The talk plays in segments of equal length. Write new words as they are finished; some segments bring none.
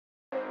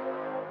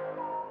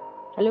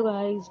Hello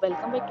guys,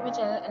 welcome back to my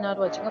channel and are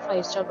watching a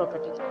 5-star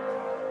property.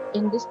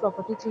 In this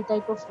property, three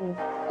type of room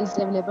is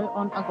available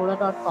on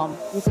agoda.com.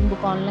 You can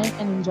book online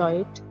and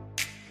enjoy it.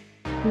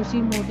 To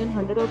see more than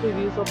 100 of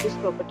reviews of this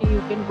property, you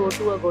can go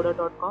to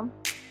agoda.com.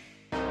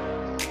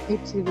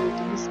 Its review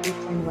is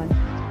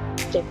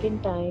 8.1.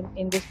 Check-in time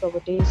in this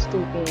property is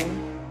 2 p.m.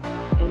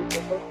 and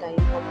check-out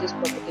time of this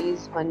property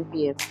is 1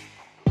 p.m.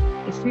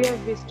 If you have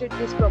visited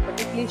this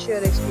property, please share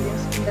your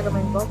experience in the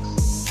comment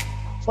box.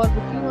 For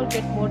booking or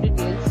get more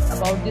details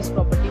about this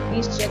property,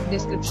 please check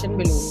description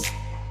below.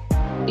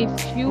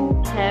 If you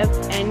have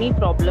any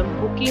problem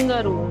booking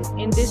a room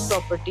in this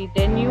property,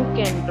 then you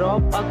can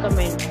drop a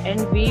comment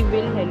and we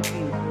will help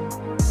you.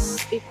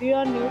 If you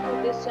are new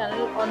to this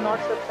channel or not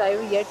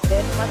subscribed yet,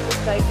 then must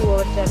subscribe to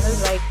our channel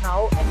right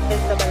now and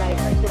press the bell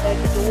icon so that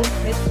you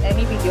don't miss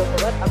any video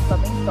of our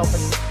upcoming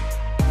property.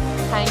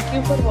 Thank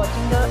you for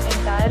watching the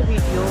entire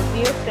video.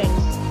 Dear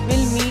friends,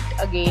 we'll meet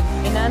again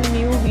in a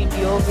new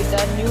video with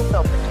a new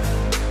property.